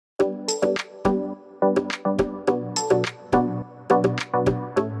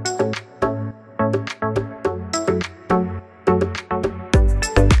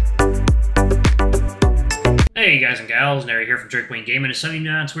Legendary here from Drake Wayne Gaming. It's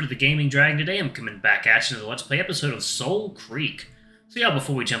 79 on Twitter, the Gaming Dragon. Today I'm coming back at you with a Let's Play episode of Soulcreek. So yeah,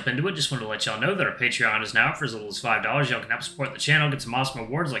 before we jump into it, just wanted to let y'all know that our Patreon is now up for as little as $5. Y'all can help support the channel, get some awesome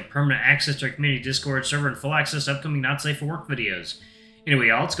rewards like permanent access to our community Discord server and full access to upcoming Not Safe for Work videos. Anyway,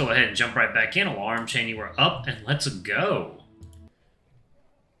 y'all, let's go ahead and jump right back in. Alarm chain, you are up, and let's go.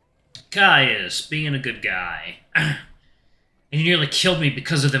 Caius, being a good guy. And you nearly killed me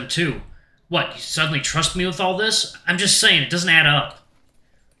because of them too. What, you suddenly trust me with all this? I'm just saying, it doesn't add up.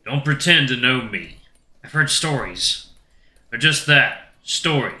 Don't pretend to know me. I've heard stories. They're just that.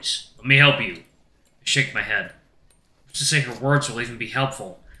 Stories. Let me help you. I shake my head. What's to say her words will even be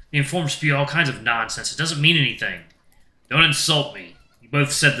helpful? The informed spew all kinds of nonsense. It doesn't mean anything. Don't insult me. You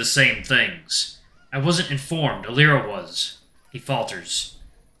both said the same things. I wasn't informed. Alira was. He falters.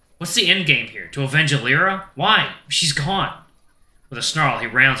 What's the endgame here? To avenge Alira? Why? She's gone. With a snarl, he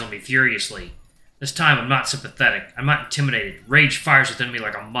rounds on me furiously. This time, I'm not sympathetic. I'm not intimidated. Rage fires within me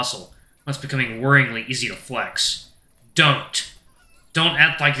like a muscle. It's becoming worryingly easy to flex. Don't. Don't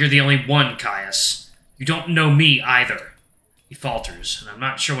act like you're the only one, Caius. You don't know me either. He falters, and I'm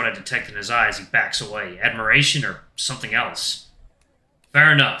not sure what I detect in his eyes. He backs away. Admiration or something else.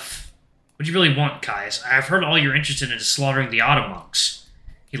 Fair enough. What do you really want, Caius? I've heard all you're interested in is slaughtering the Autumn monks.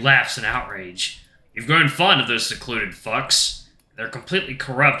 He laughs in outrage. You've grown fond of those secluded fucks. They're completely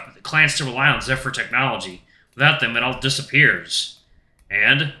corrupt, but the clans still rely on Zephyr technology. Without them, it all disappears.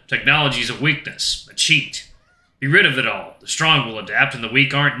 And technology is a weakness, a cheat. Be rid of it all. The strong will adapt, and the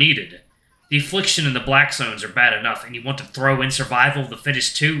weak aren't needed. The affliction and the black zones are bad enough, and you want to throw in survival of the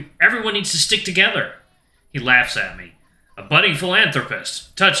fittest too? Everyone needs to stick together. He laughs at me. A budding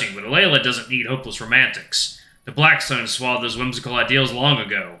philanthropist. Touching, but Layla doesn't need hopeless romantics. The black zones swallowed those whimsical ideals long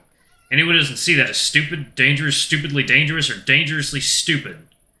ago. Anyone who doesn't see that as stupid, dangerous, stupidly dangerous, or dangerously stupid.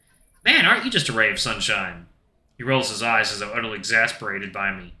 Man, aren't you just a ray of sunshine? He rolls his eyes as though utterly exasperated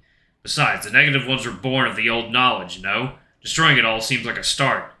by me. Besides, the negative ones were born of the old knowledge, you know? Destroying it all seems like a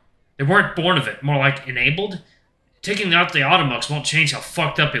start. They weren't born of it, more like enabled? Taking out the Automox won't change how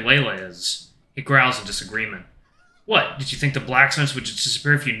fucked up Ilela is. He growls in disagreement. What, did you think the Black Suns would just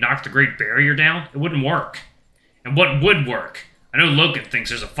disappear if you knocked the Great Barrier down? It wouldn't work. And what would work? I know Loken thinks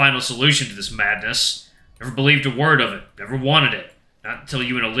there's a final solution to this madness. Never believed a word of it. Never wanted it. Not until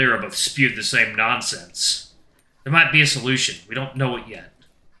you and Alira both spewed the same nonsense. There might be a solution. We don't know it yet.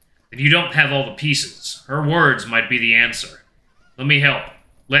 And you don't have all the pieces. Her words might be the answer. Let me help.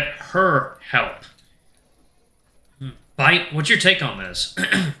 Let her help. Byte, what's your take on this?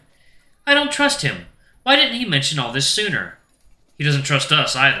 I don't trust him. Why didn't he mention all this sooner? He doesn't trust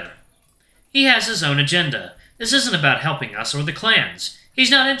us either. He has his own agenda. This isn't about helping us or the clans.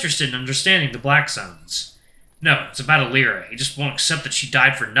 He's not interested in understanding the Black Zones. No, it's about Alira. He just won't accept that she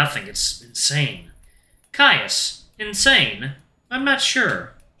died for nothing. It's insane. Caius, insane? I'm not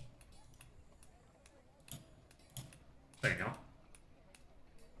sure. There you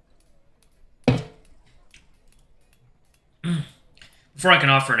go. Before I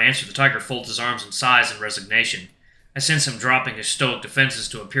can offer an answer, the tiger folds his arms in sighs and resignation. I sense him dropping his stoic defenses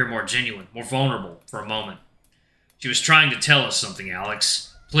to appear more genuine, more vulnerable, for a moment. She was trying to tell us something,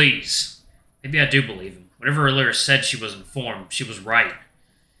 Alex. Please. Maybe I do believe him. Whatever Alira said she was informed, she was right.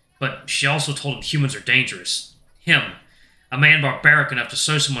 But she also told him humans are dangerous. Him. A man barbaric enough to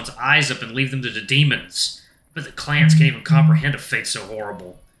sew someone's eyes up and leave them to the demons. But the clans can't even comprehend a fate so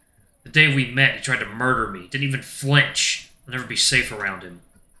horrible. The day we met, he tried to murder me. Didn't even flinch. I'll never be safe around him.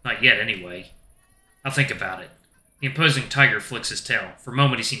 Not yet, anyway. I'll think about it. The imposing tiger flicks his tail. For a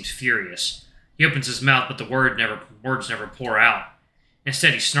moment, he seems furious. He opens his mouth, but the words never pour out.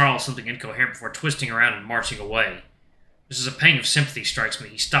 Instead, he snarls something incoherent before twisting around and marching away. Just as a pang of sympathy strikes me,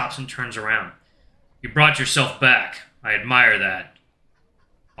 he stops and turns around. You brought yourself back. I admire that.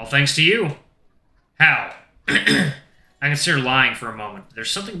 All thanks to you. How? I consider lying for a moment. There's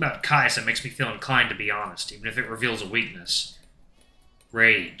something about Caius that makes me feel inclined to be honest, even if it reveals a weakness.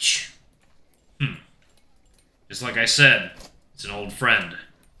 Rage. Just like I said, it's an old friend.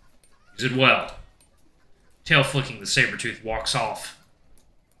 Use it well. Tail flicking, the saber-tooth walks off.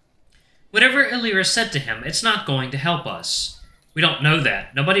 Whatever Alira said to him, it's not going to help us. We don't know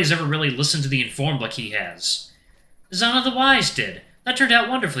that. Nobody has ever really listened to the informed like he has. Zana the Wise did. That turned out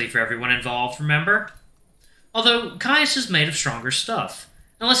wonderfully for everyone involved, remember? Although, Caius is made of stronger stuff.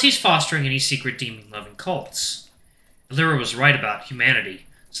 Unless he's fostering any secret demon-loving cults. Alira was right about humanity.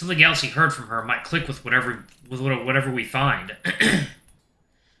 Something else he heard from her might click with whatever we find.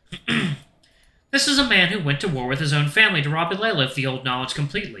 This is a man who went to war with his own family to rob Ilela of the old knowledge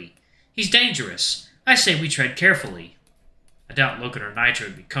completely. He's dangerous. I say we tread carefully. I doubt Loken or Nitro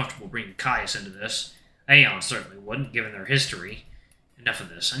would be comfortable bringing Caius into this. Aeyon certainly wouldn't, given their history. Enough of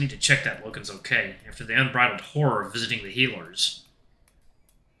this. I need to check that Loken's okay, after the unbridled horror of visiting the healers.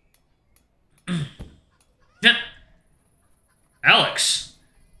 Alex!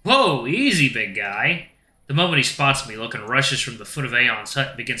 Whoa, easy, big guy. The moment he spots me, Loken rushes from the foot of Aeon's hut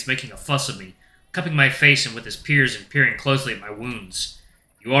and begins making a fuss of me, cupping my face in with his peers and peering closely at my wounds.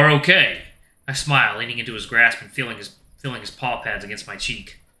 You are okay. I smile, leaning into his grasp and feeling his paw pads against my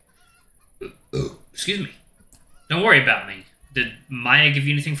cheek. Excuse me. Don't worry about me. Did Maya give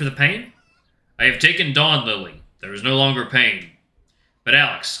you anything for the pain? I have taken Dawn Lily. There is no longer pain. But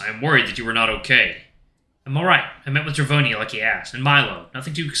Alex, I am worried that you are not okay. I'm alright. I met with Dravonia like he asked, and Milo.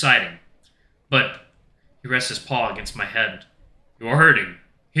 Nothing too exciting. But he rests his paw against my head. You are hurting.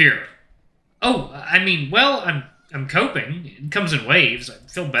 Here. Oh, I mean, well, I'm coping. It comes in waves. I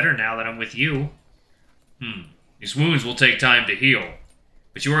feel better now that I'm with you. These wounds will take time to heal.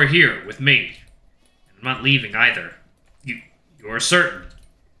 But you are here with me. And I'm not leaving either. You are certain.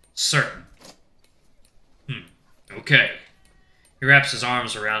 Certain. Okay. He wraps his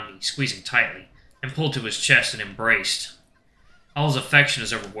arms around me, squeezing tightly, and pulled to his chest and embraced. All his affection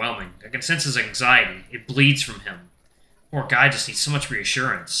is overwhelming. I can sense his anxiety. It bleeds from him. Poor guy just needs so much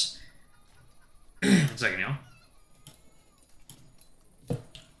reassurance. 1 second, now.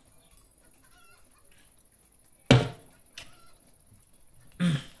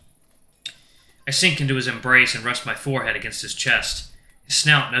 I sink into his embrace and rest my forehead against his chest. His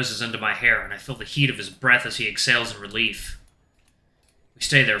snout noses into my hair, and I feel the heat of his breath as he exhales in relief. We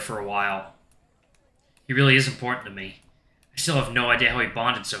stay there for a while. He really is important to me. I still have no idea how he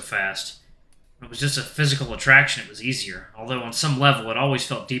bonded so fast. When it was just a physical attraction, it was easier, although on some level it always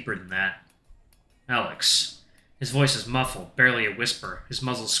felt deeper than that. Alex. His voice is muffled, barely a whisper, his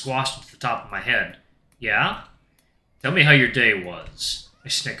muzzle squashed into the top of my head. Yeah? Tell me how your day was. I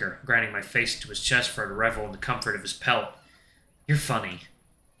snicker, grinding my face into his chest for her to revel in the comfort of his pelt. You're funny.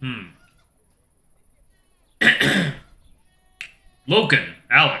 Loken,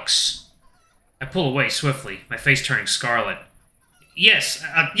 Alex. I pull away swiftly, my face turning scarlet. Yes,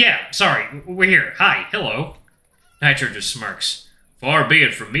 yeah, sorry, we're here. Hi, hello. Nitro just smirks. Far be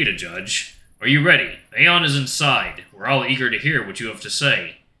it from me to judge. Are you ready? Aeyon is inside. We're all eager to hear what you have to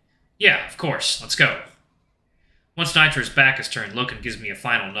say. Yeah, of course. Let's go. Once Nitro's back is turned, Loken gives me a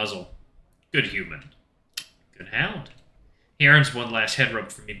final nuzzle. Good human. Good hound. He earns one last head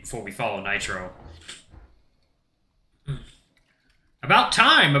rub from me before we follow Nitro. About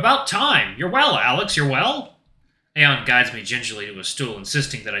time, about time. You're well, Alex, you're well? Aeyon guides me gingerly to a stool,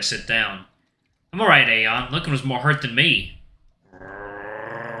 insisting that I sit down. I'm alright, Aeyon. Loken was more hurt than me.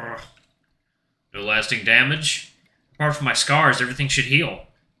 No lasting damage? Apart from my scars, everything should heal.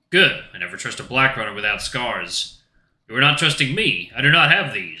 Good. I never trust a black runner without scars. You are not trusting me. I do not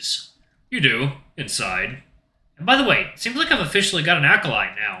have these. You do. Inside. And by the way, it seems like I've officially got an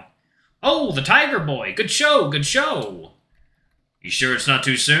acolyte now. Oh, the Tiger Boy. Good show, good show. You sure it's not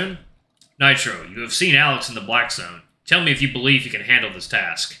too soon? Nitro, you have seen Alex in the Black Zone. Tell me if you believe he can handle this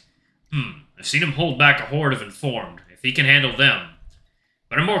task. I've seen him hold back a horde of Informed, if he can handle them.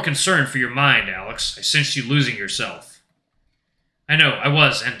 But I'm more concerned for your mind, Alex. I sensed you losing yourself. I know, I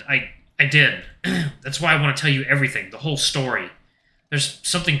was, and I did. That's why I want to tell you everything, the whole story. There's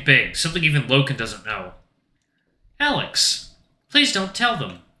something big, something even Loken doesn't know. Alex, please don't tell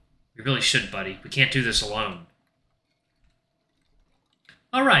them. We really should, buddy. We can't do this alone.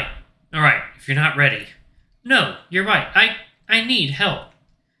 All right, if you're not ready. No, you're right. I need help.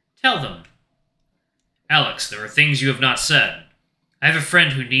 Tell them. Alex, there are things you have not said. I have a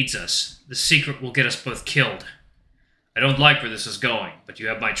friend who needs us. The secret will get us both killed. I don't like where this is going, but you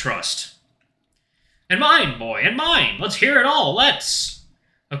have my trust. And mine, boy, and mine. Let's hear it all. Let's.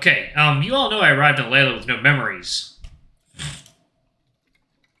 Okay, you all know I arrived in Layla with no memories.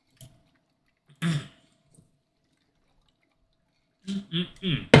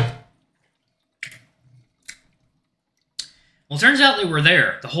 Well, it turns out they were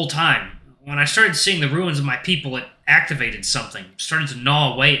there the whole time. When I started seeing the ruins of my people, it activated something, started to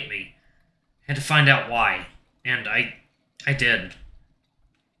gnaw away at me. I had to find out why, and I did.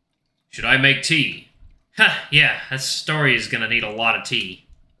 Should I make tea? Ha, yeah, that story is gonna need a lot of tea.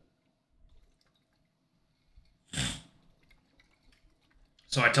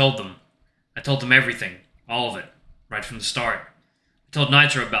 So I told them. I told them everything, all of it, right from the start. I told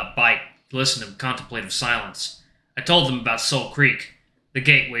Nitro about Byte, he listened in contemplative silence. I told them about Soulcreek, the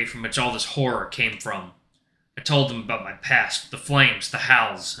gateway from which all this horror came from. I told them about my past, the flames, the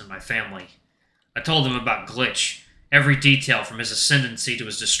howls, and my family. I told them about Glitch, every detail from his ascendancy to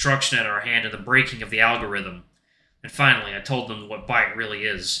his destruction at our hand and the breaking of the algorithm. And finally, I told them what Byte really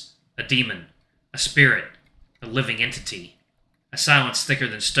is. A demon. A spirit. A living entity. A silence thicker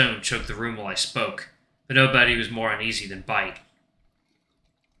than stone choked the room while I spoke, but nobody was more uneasy than Byte.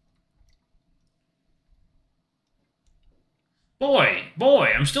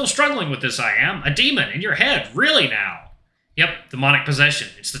 Boy, I'm still struggling with this, I am. A demon in your head, really now? Yep, demonic possession.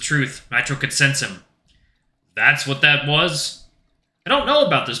 It's the truth. Nitro could sense him. That's what that was? I don't know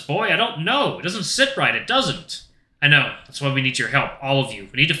about this, boy. I don't know. It doesn't sit right. It doesn't. I know. That's why we need your help, all of you.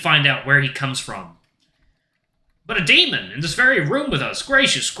 We need to find out where he comes from. But a demon in this very room with us.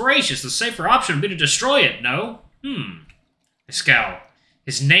 Gracious. The safer option would be to destroy it, no? I scowl.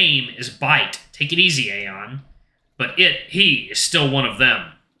 His name is Byte. Take it easy, Aeyon. But he is still one of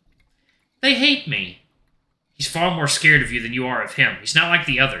them. They hate me. He's far more scared of you than you are of him. He's not like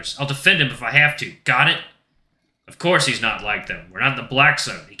the others. I'll defend him if I have to. Got it? Of course he's not like them. We're not in the Black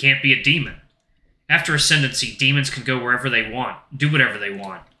Zone. He can't be a demon. After Ascendancy, demons can go wherever they want, do whatever they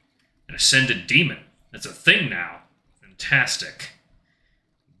want. An Ascended Demon. That's a thing now. Fantastic.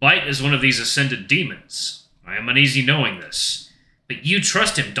 Byte is one of these Ascended Demons. I am uneasy knowing this. But you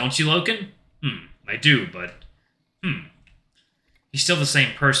trust him, don't you, Loken? I do, but... He's still the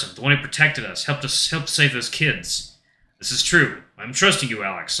same person, the one who protected us, helped save those kids. This is true. I'm trusting you,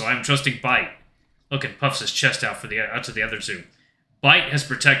 Alex, so I'm trusting Byte. Loken puffs his chest out to the other two. Byte has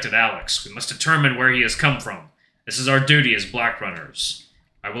protected Alex. We must determine where he has come from. This is our duty as Black Runners.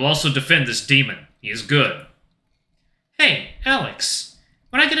 I will also defend this demon. He is good. Hey, Alex.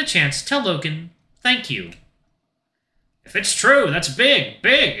 When I get a chance, tell Loken, thank you. If it's true, that's big.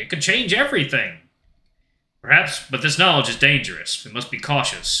 It could change everything. Perhaps, but this knowledge is dangerous. We must be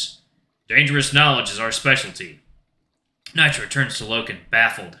cautious. Dangerous knowledge is our specialty. Nitro turns to Loken,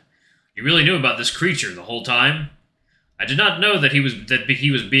 baffled. You really knew about this creature the whole time? I did not know that he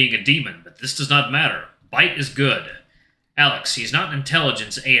was being a demon, but this does not matter. Byte is good. Alex, he is not an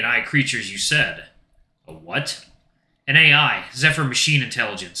intelligence AI creatures you said. A what? An AI, Zephyr machine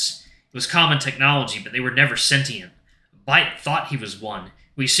intelligence. It was common technology, but they were never sentient. Byte thought he was one.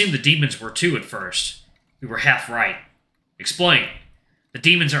 We assumed the demons were too at first. We were half right. Explain. The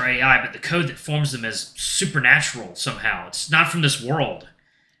demons are AI, but the code that forms them is supernatural somehow. It's not from this world.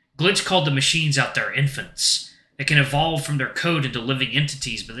 Glitch called the machines out there infants. They can evolve from their code into living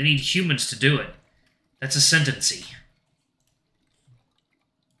entities, but they need humans to do it. That's ascendancy.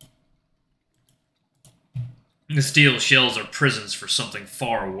 The steel shells are prisons for something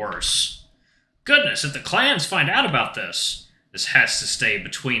far worse. Goodness, if the clans find out about this, this has to stay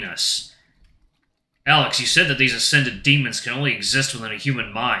between us. Alex, you said that these ascended demons can only exist within a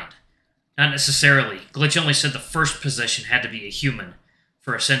human mind. Not necessarily. Glitch only said the first possession had to be a human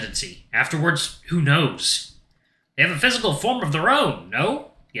for ascendancy. Afterwards, who knows? They have a physical form of their own,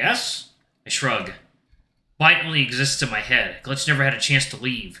 no? Yes? I shrug. Byte only exists in my head. Glitch never had a chance to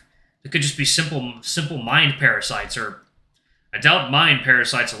leave. It could just be simple mind parasites, or... I doubt mind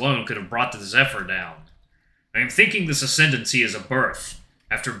parasites alone could have brought the Zephyr down. I am thinking this ascendancy is a birth.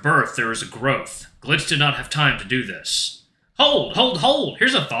 After birth, there is a growth. Glitch did not have time to do this. Hold!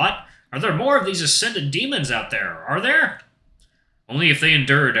 Here's a thought. Are there more of these ascended demons out there? Are there? Only if they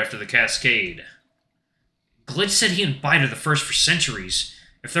endured after the cascade. Glitch said he and Byte are the first for centuries.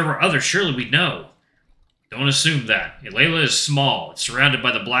 If there were others, surely we'd know. Don't assume that. Ilela is small. It's surrounded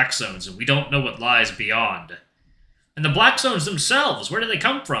by the Black Zones, and we don't know what lies beyond. And the Black Zones themselves, where do they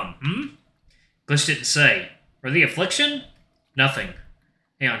come from, Glitch didn't say. Were the affliction? Nothing.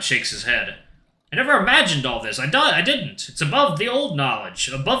 Aeyon shakes his head. I never imagined all this. I didn't. It's above the old knowledge.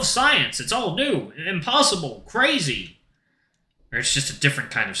 Above science. It's all new. Impossible. Crazy. Or it's just a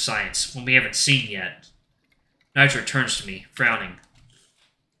different kind of science, one we haven't seen yet. Nitro turns to me, frowning.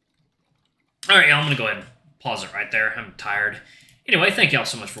 Alright, I'm going to go ahead and pause it right there. I'm tired. Anyway, thank you all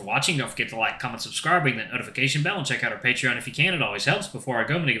so much for watching. Don't forget to like, comment, subscribe, ring that notification bell, and check out our Patreon if you can. It always helps. Before I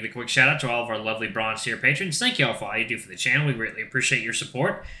go, I'm going to give a quick shout out to all of our lovely bronze tier patrons. Thank you all for all you do for the channel. We greatly appreciate your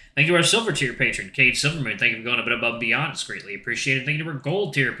support. Thank you to our silver tier patron, Cade Silvermoon. Thank you for going a bit above and beyond. It's greatly appreciated. Thank you to our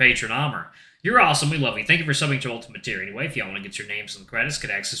gold tier patron, Amr. You're awesome. We love you. Thank you for subbing to Ultimate Tier. Anyway, if y'all want to get your names in the credits, get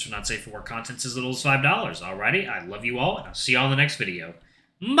access to not safe for work contents as little as $5. Alrighty, I love you all, and I'll see y'all in the next video.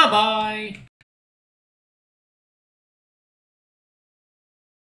 Bye-bye!